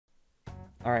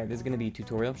Alright, this is going to be a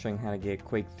tutorial showing how to get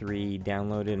Quake 3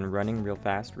 downloaded and running real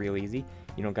fast, real easy.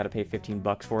 You don't got to pay 15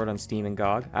 bucks for it on Steam and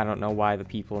GOG. I don't know why the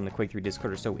people in the Quake 3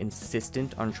 Discord are so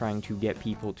insistent on trying to get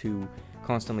people to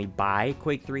constantly buy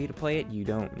Quake 3 to play it. You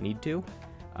don't need to.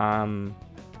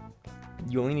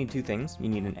 You only need two things. You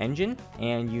need an engine,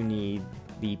 and you need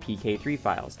the PK3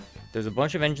 files. There's a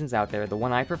bunch of engines out there. The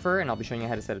one I prefer, and I'll be showing you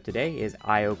how to set up today, is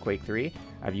Ioq3.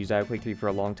 I've used Ioq3 for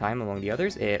a long time among the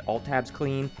others. It alt tabs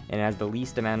clean and has the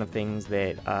least amount of things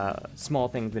that, small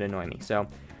things that annoy me. So,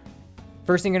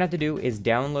 first thing you're gonna have to do is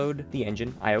download the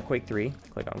engine, Ioq3.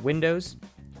 Click on Windows,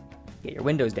 get your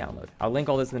Windows download. I'll link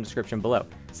all this in the description below.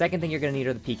 Second thing you're gonna need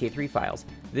are the PK3 files.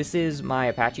 This is my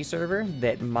Apache server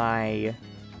that my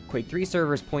Quake 3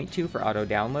 servers point to for auto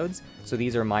downloads. So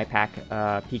these are my pack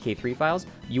PK3 files.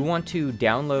 You want to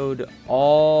download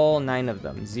all 9 of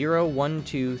them. 0, 1,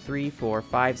 2, 3, 4,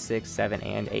 5, 6, 7,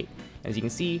 and 8. As you can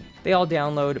see, they all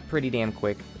download pretty damn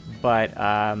quick, but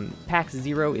pack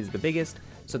 0 is the biggest,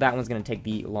 so that one's going to take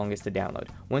the longest to download.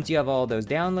 Once you have all those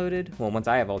downloaded, well, once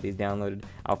I have all these downloaded,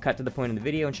 I'll cut to the point in the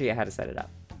video and show you how to set it up.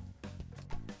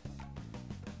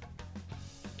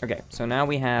 Okay, so now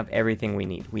we have everything we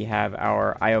need. We have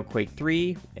our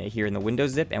Ioq3 here in the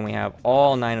Windows zip, and we have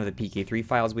all 9 of the PK3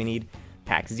 files we need,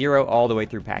 pack 0 all the way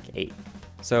through pack 8.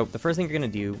 So the first thing you're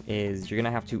going to do is you're going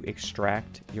to have to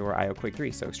extract your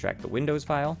Ioq3. So extract the Windows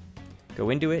file, go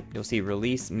into it, you'll see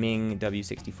release Ming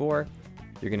W64.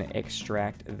 You're going to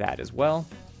extract that as well.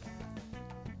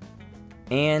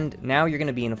 And now you're going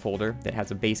to be in a folder that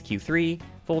has a base Q3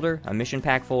 folder, a mission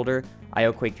pack folder,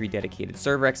 Ioq3 dedicated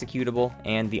server executable,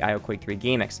 and the Ioq3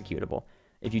 game executable.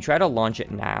 If you try to launch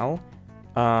it now,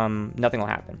 nothing will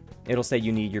happen. It'll say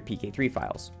you need your PK3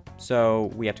 files. So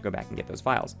we have to go back and get those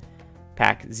files.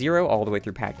 Pack 0 all the way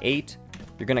through pack 8.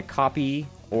 You're going to copy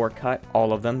or cut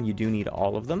all of them. You do need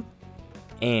all of them.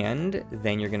 And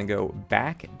then you're going to go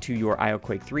back to your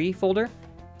Ioq3 folder,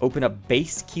 open up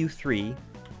base Q3,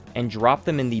 and drop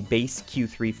them in the base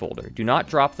Q3 folder. Do not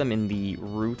drop them in the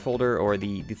root folder or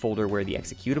the folder where the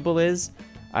executable is.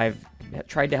 I've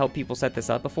tried to help people set this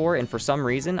up before, and for some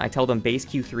reason, I tell them base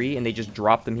Q3, and they just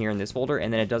drop them here in this folder,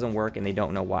 and then it doesn't work, and they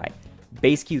don't know why.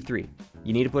 Base Q3.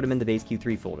 You need to put them in the base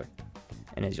Q3 folder.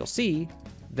 And as you'll see,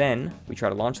 then we try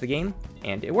to launch the game,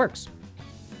 and it works.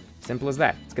 Simple as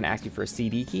that. It's going to ask you for a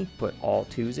CD key, put all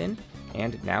 2s in,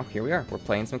 and now here we are. We're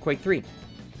playing some Quake 3.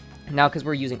 Now, because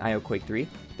we're using Ioq3,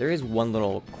 there is one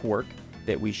little quirk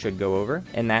that we should go over,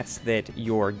 and that's that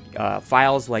your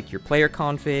files like your player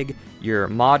config, your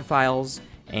mod files,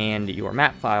 and your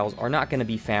map files are not going to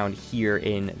be found here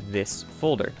in this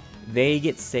folder. They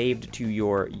get saved to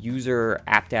your user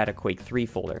appdata Quake 3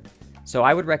 folder. So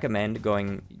I would recommend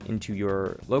going into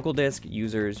your local disk,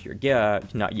 users, your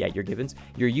givens,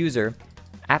 your user,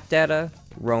 appdata,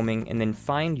 roaming, and then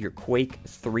find your Quake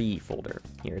 3 folder.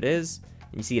 Here it is.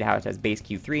 You see how it has base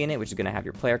Q3 in it, which is going to have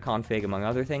your player config, among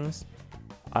other things.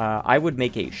 I would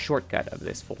make a shortcut of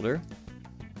this folder,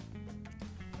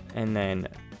 and then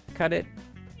cut it,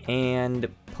 and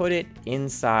put it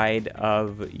inside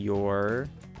of your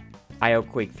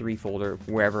Ioq 3 folder,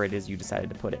 wherever it is you decided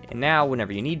to put it. And now,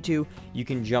 whenever you need to, you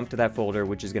can jump to that folder,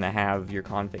 which is going to have your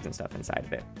configs and stuff inside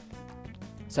of it.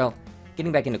 So,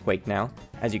 getting back into Quake now,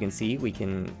 as you can see, we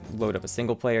can load up a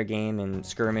single-player game and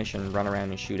skirmish and run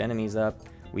around and shoot enemies up.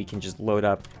 We can just load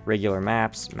up regular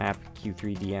maps, map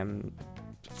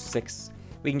Q3DM6.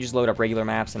 We can just load up regular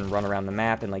maps and run around the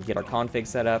map and like get our config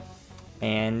set up.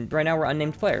 And right now we're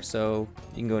unnamed player, so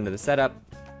you can go into the setup,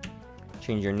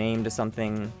 change your name to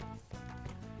something.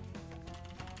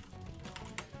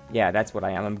 Yeah, that's what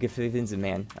I am. I'm Giffin's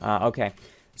man. Okay,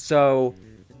 so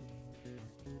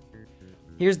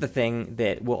here's the thing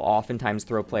that will oftentimes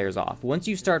throw players off. Once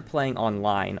you start playing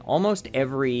online, almost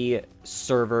every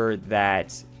Quake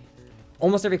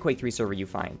 3 server you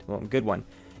find, well, good one,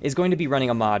 is going to be running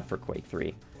a mod for Quake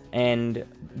 3. And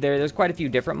there's quite a few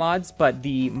different mods, but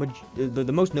the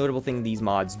most notable thing these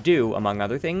mods do, among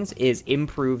other things, is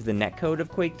improve the netcode of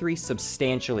Quake 3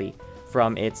 substantially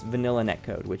from its vanilla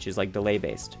netcode, which is like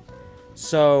delay-based.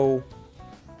 So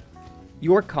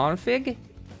your config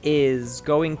is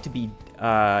going to be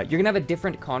you're going to have a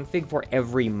different config for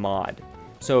every mod.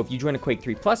 So if you join a Quake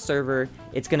 3 Plus server,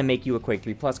 it's going to make you a Quake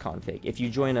 3 Plus config. If you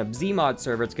join a Zmod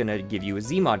server, it's going to give you a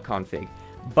Zmod config.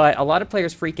 But a lot of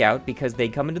players freak out because they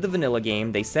come into the vanilla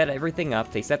game, they set everything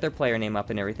up, they set their player name up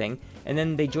and everything, and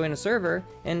then they join a server,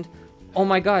 and oh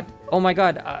my god,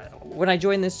 when I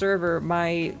join this server,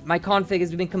 my config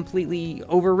has been completely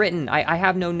overwritten. I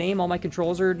have no name, all my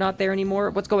controls are not there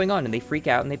anymore. What's going on? And they freak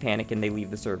out and they panic and they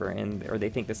leave the server, or they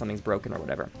think that something's broken or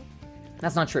whatever.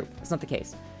 That's not true. That's not the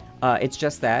case. It's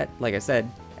just that, like I said,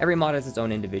 every mod has its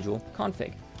own individual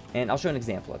config. And I'll show an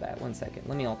example of that. One second.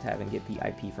 Let me alt-tab and get the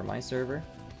IP for my server.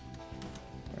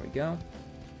 There we go.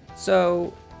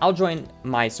 So I'll join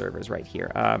my servers right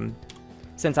here.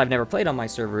 Since I've never played on my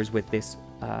servers with this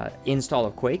install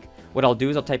of Quake, what I'll do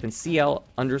is I'll type in cl_allow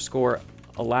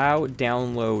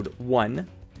download 1.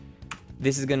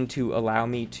 This is going to allow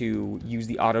me to use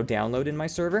the auto download in my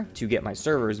server to get my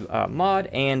server's mod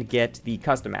and get the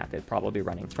custom app it's probably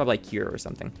running. It's probably like Cure or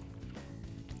something.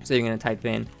 So you're going to type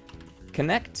in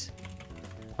connect.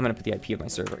 I'm going to put the IP of my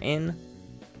server in,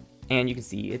 and you can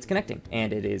see it's connecting,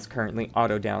 and it is currently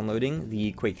auto downloading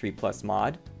the Quake 3 Plus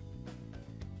mod.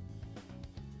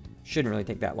 Shouldn't really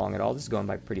take that long at all. This is going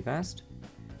by pretty fast.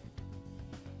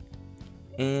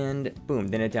 And boom,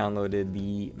 then it downloaded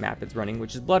the map it's running,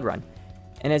 which is Blood Run.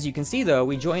 And as you can see though,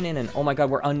 we join in and oh my god,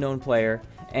 we're unknown player,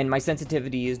 and my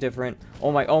sensitivity is different.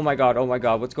 Oh my god,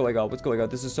 what's going on,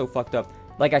 this is so fucked up.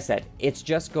 Like I said, it's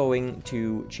just going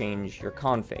to change your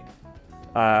config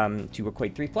to a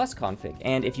Quake 3 Plus config.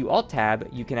 And if you alt-tab,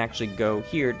 you can actually go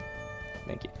here,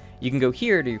 thank you. You can go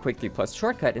here to your Quake 3 Plus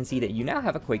shortcut and see that you now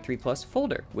have a Quake 3 Plus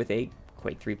folder with a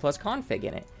Quake 3 Plus config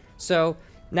in it. So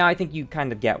now I think you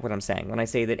kind of get what I'm saying when I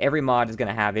say that every mod is going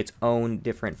to have its own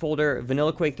different folder.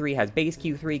 Vanilla Quake 3 has base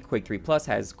Q3, Quake 3 Plus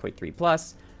has Quake 3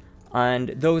 Plus, and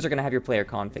those are going to have your player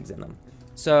configs in them.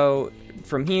 So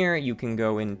from here, you can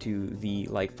go into the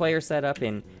like player setup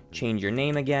and change your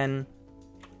name again.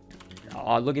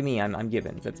 Oh, look at me, I'm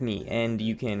Gibbons, that's me. And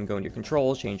you can go into your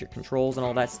controls, change your controls and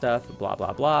all that stuff, blah,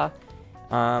 blah, blah.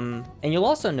 And you'll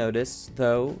also notice,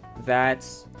 though, that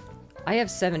I have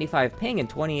 75 ping and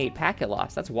 28 packet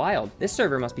loss. That's wild. This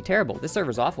server must be terrible. This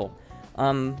server's awful.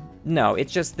 No,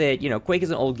 it's just that, you know, Quake is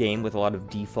an old game with a lot of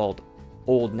default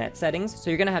old net settings, so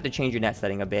you're going to have to change your net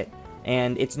setting a bit.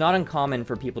 And it's not uncommon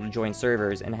for people to join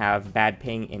servers and have bad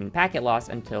ping and packet loss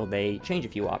until they change a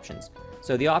few options.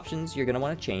 So the options you're going to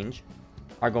want to change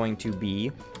are going to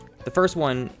be, the first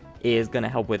one is going to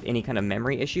help with any kind of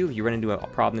memory issue. If you run into a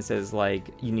problem that says like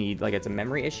you need, like it's a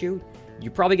memory issue,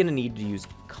 you're probably going to need to use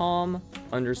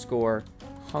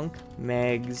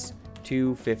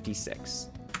com_hunkmegs256.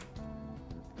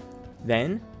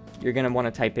 Then you're going to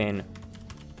want to type in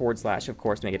 /, of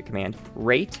course, to make it a command,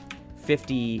 rate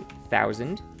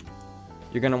 50,000.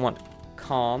 You're going to want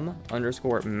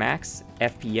com_max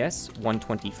FPS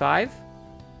 125.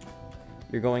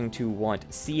 You're going to want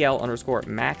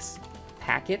cl_max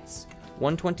packets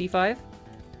 125.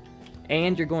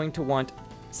 And you're going to want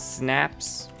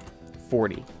snaps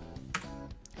 40.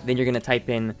 Then you're going to type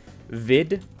in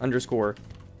vid_restart.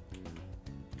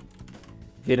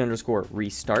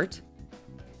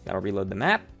 That'll reload the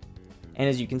map. And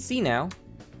as you can see now,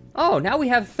 oh, now we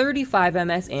have 35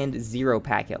 MS and 0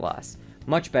 packet loss.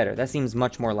 Much better. That seems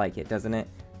much more like it, doesn't it?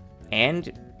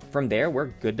 And from there, we're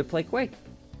good to play Quake.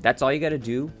 That's all you got to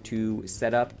do to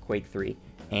set up Quake 3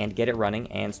 and get it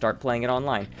running and start playing it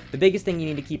online. The biggest thing you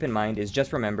need to keep in mind is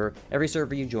just remember, every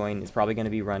server you join is probably going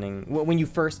to be running, when you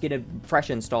first get a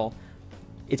fresh install,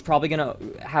 it's probably going to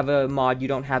have a mod you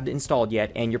don't have installed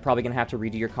yet, and you're probably going to have to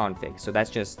redo your config. So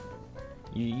that's just,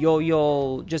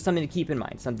 you'll just something to keep in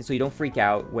mind, something so you don't freak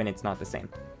out when it's not the same.